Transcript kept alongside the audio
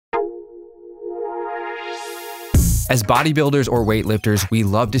As bodybuilders or weightlifters, we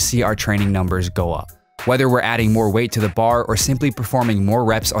love to see our training numbers go up. Whether we're adding more weight to the bar or simply performing more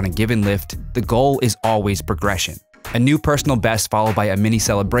reps on a given lift, the goal is always progression. A new personal best followed by a mini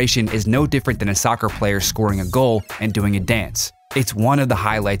celebration is no different than a soccer player scoring a goal and doing a dance. It's one of the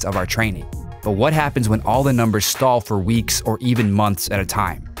highlights of our training. But what happens when all the numbers stall for weeks or even months at a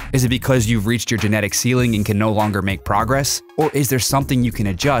time? Is it because you've reached your genetic ceiling and can no longer make progress? Or is there something you can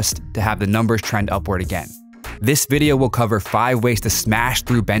adjust to have the numbers trend upward again? This video will cover 5 ways to smash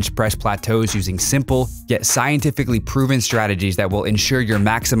through bench press plateaus using simple, yet scientifically proven strategies that will ensure you're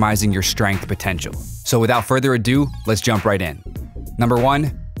maximizing your strength potential. So without further ado, let's jump right in. Number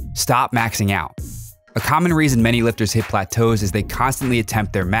 1, stop maxing out. A common reason many lifters hit plateaus is they constantly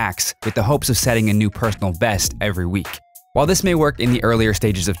attempt their max with the hopes of setting a new personal best every week. While this may work in the earlier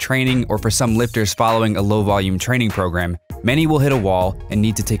stages of training or for some lifters following a low-volume training program, many will hit a wall and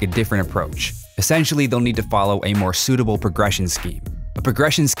need to take a different approach. Essentially, they'll need to follow a more suitable progression scheme. A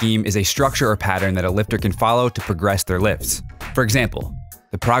progression scheme is a structure or pattern that a lifter can follow to progress their lifts. For example,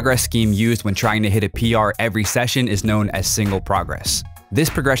 the progress scheme used when trying to hit a PR every session is known as single progress. This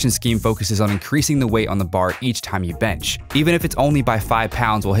progression scheme focuses on increasing the weight on the bar each time you bench, even if it's only by 5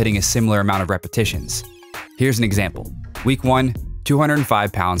 pounds while hitting a similar amount of repetitions. Here's an example. Week 1,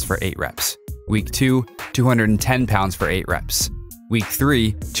 205 pounds for 8 reps. Week 2, 210 pounds for 8 reps. Week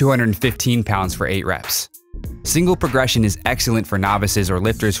 3, 215 pounds for 8 reps. Single progression is excellent for novices or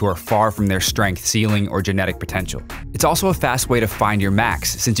lifters who are far from their strength ceiling or genetic potential. It's also a fast way to find your max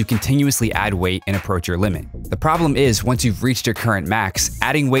since you continuously add weight and approach your limit. The problem is, once you've reached your current max,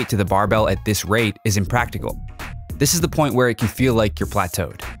 adding weight to the barbell at this rate is impractical. This is the point where it can feel like you're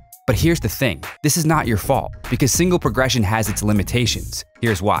plateaued. But here's the thing, this is not your fault, because single progression has its limitations.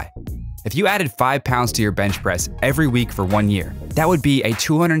 Here's why. If you added 5 pounds to your bench press every week for 1 year, that would be a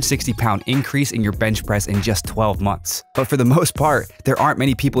 260-pound increase in your bench press in just 12 months. But for the most part, there aren't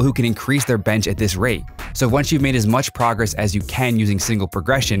many people who can increase their bench at this rate. So once you've made as much progress as you can using single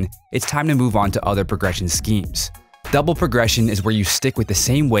progression, it's time to move on to other progression schemes. Double progression is where you stick with the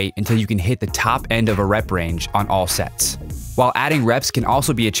same weight until you can hit the top end of a rep range on all sets. While adding reps can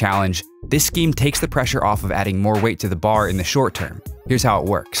also be a challenge, this scheme takes the pressure off of adding more weight to the bar in the short term. Here's how it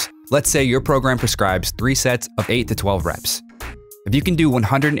works. Let's say your program prescribes 3 sets of 8 to 12 reps. If you can do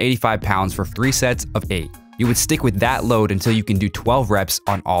 185 pounds for 3 sets of 8, you would stick with that load until you can do 12 reps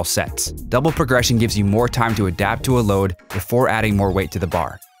on all sets. Double progression gives you more time to adapt to a load before adding more weight to the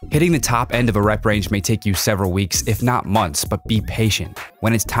bar. Hitting the top end of a rep range may take you several weeks, if not months, but be patient.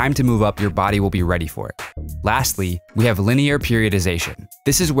 When it's time to move up, your body will be ready for it. Lastly, we have linear periodization.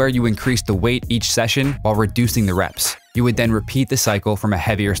 This is where you increase the weight each session while reducing the reps. You would then repeat the cycle from a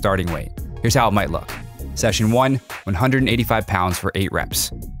heavier starting weight. Here's how it might look. Session 1, 185 pounds for 8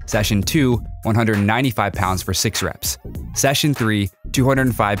 reps. Session 2, 195 pounds for 6 reps. Session 3,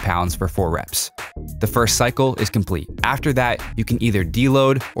 205 pounds for 4 reps. The first cycle is complete. After that, you can either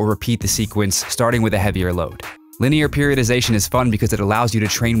deload or repeat the sequence, starting with a heavier load. Linear periodization is fun because it allows you to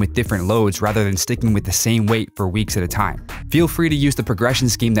train with different loads rather than sticking with the same weight for weeks at a time. Feel free to use the progression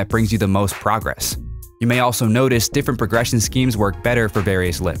scheme that brings you the most progress. You may also notice different progression schemes work better for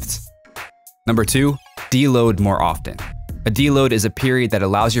various lifts. Number 2, deload more often. A deload is a period that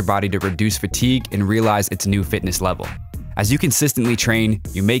allows your body to reduce fatigue and realize its new fitness level. As you consistently train,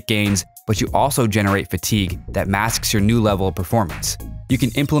 you make gains, but you also generate fatigue that masks your new level of performance. You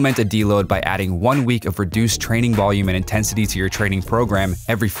can implement a deload by adding 1 week of reduced training volume and intensity to your training program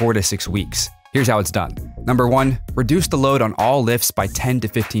every 4 to 6 weeks. Here's how it's done. Number 1, reduce the load on all lifts by 10 to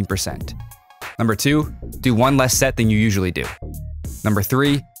 15%. Number 2, do 1 less set than you usually do. Number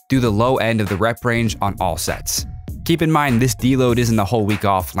 3, do the low end of the rep range on all sets. Keep in mind, this deload isn't a whole week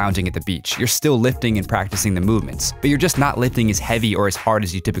off lounging at the beach. You're still lifting and practicing the movements, but you're just not lifting as heavy or as hard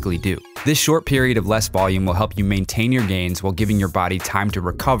as you typically do. This short period of less volume will help you maintain your gains while giving your body time to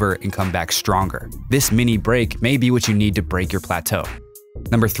recover and come back stronger. This mini break may be what you need to break your plateau.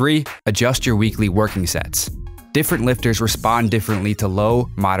 Number 3, adjust your weekly working sets. Different lifters respond differently to low,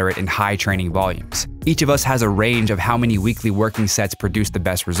 moderate, and high training volumes. Each of us has a range of how many weekly working sets produce the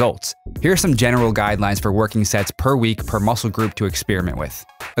best results. Here are some general guidelines for working sets per week per muscle group to experiment with.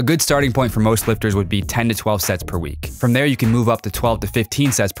 A good starting point for most lifters would be 10 to 12 sets per week. From there, you can move up to 12 to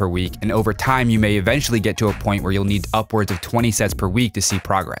 15 sets per week, and over time, you may eventually get to a point where you'll need upwards of 20 sets per week to see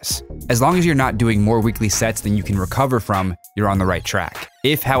progress. As long as you're not doing more weekly sets than you can recover from, you're on the right track.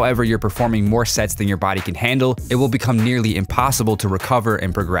 If, however, you're performing more sets than your body can handle, it will become nearly impossible to recover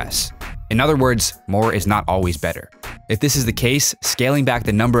and progress. In other words, more is not always better. If this is the case, scaling back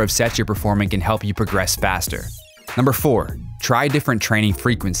the number of sets you're performing can help you progress faster. Number 4, try different training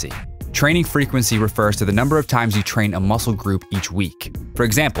frequency. Training frequency refers to the number of times you train a muscle group each week. For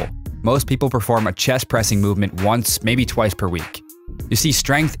example, most people perform a chest pressing movement once, maybe twice per week. You see,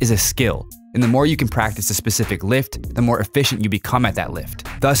 strength is a skill, and the more you can practice a specific lift, the more efficient you become at that lift,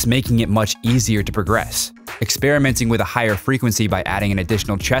 thus making it much easier to progress. Experimenting with a higher frequency by adding an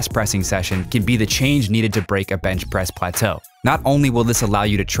additional chest pressing session can be the change needed to break a bench press plateau. Not only will this allow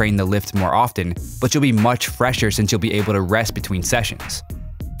you to train the lift more often, but you'll be much fresher since you'll be able to rest between sessions.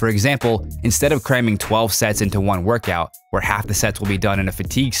 For example, instead of cramming 12 sets into one workout, where half the sets will be done in a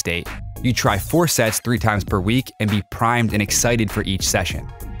fatigue state, you try 4 sets 3 times per week and be primed and excited for each session.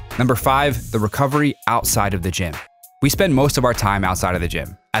 Number 5, the recovery outside of the gym. We spend most of our time outside of the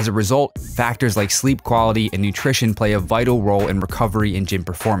gym. As a result, factors like sleep quality and nutrition play a vital role in recovery and gym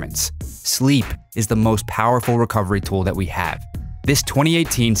performance. Sleep is the most powerful recovery tool that we have. This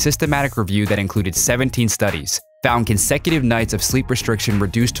 2018 systematic review that included 17 studies found consecutive nights of sleep restriction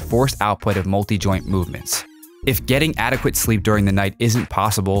reduced forced output of multi-joint movements. If getting adequate sleep during the night isn't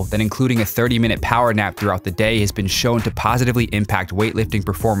possible, then including a 30-minute power nap throughout the day has been shown to positively impact weightlifting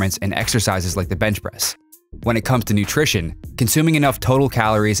performance and exercises like the bench press. When it comes to nutrition, consuming enough total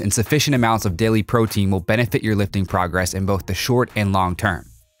calories and sufficient amounts of daily protein will benefit your lifting progress in both the short and long term.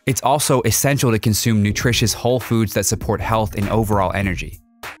 It's also essential to consume nutritious whole foods that support health and overall energy.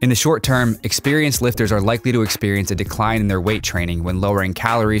 In the short term, experienced lifters are likely to experience a decline in their weight training when lowering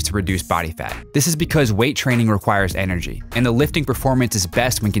calories to reduce body fat. This is because weight training requires energy, and the lifting performance is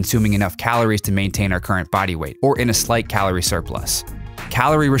best when consuming enough calories to maintain our current body weight, or in a slight calorie surplus.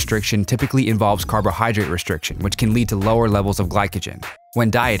 Calorie restriction typically involves carbohydrate restriction, which can lead to lower levels of glycogen. When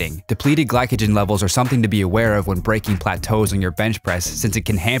dieting, depleted glycogen levels are something to be aware of when breaking plateaus on your bench press, since it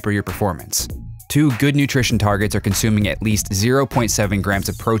can hamper your performance. 2 good nutrition targets are consuming at least 0.7 grams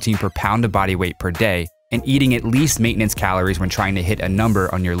of protein per pound of body weight per day and eating at least maintenance calories when trying to hit a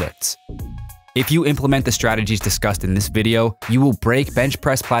number on your lifts. If you implement the strategies discussed in this video, you will break bench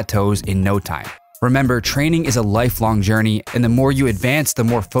press plateaus in no time. Remember, training is a lifelong journey, and the more you advance, the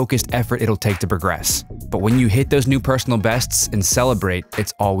more focused effort it'll take to progress. But when you hit those new personal bests and celebrate,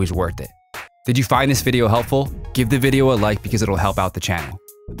 it's always worth it. Did you find this video helpful? Give the video a like because it'll help out the channel.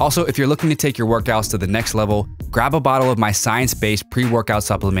 Also, if you're looking to take your workouts to the next level, grab a bottle of my science-based pre-workout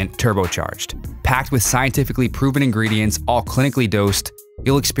supplement, Turbocharged. Packed with scientifically proven ingredients, all clinically dosed,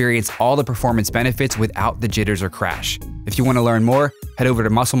 you'll experience all the performance benefits without the jitters or crash. If you want to learn more, head over to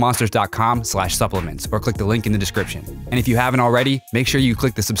musclemonsters.com/supplements or click the link in the description. And if you haven't already, make sure you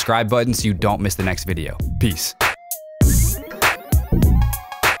click the subscribe button so you don't miss the next video. Peace.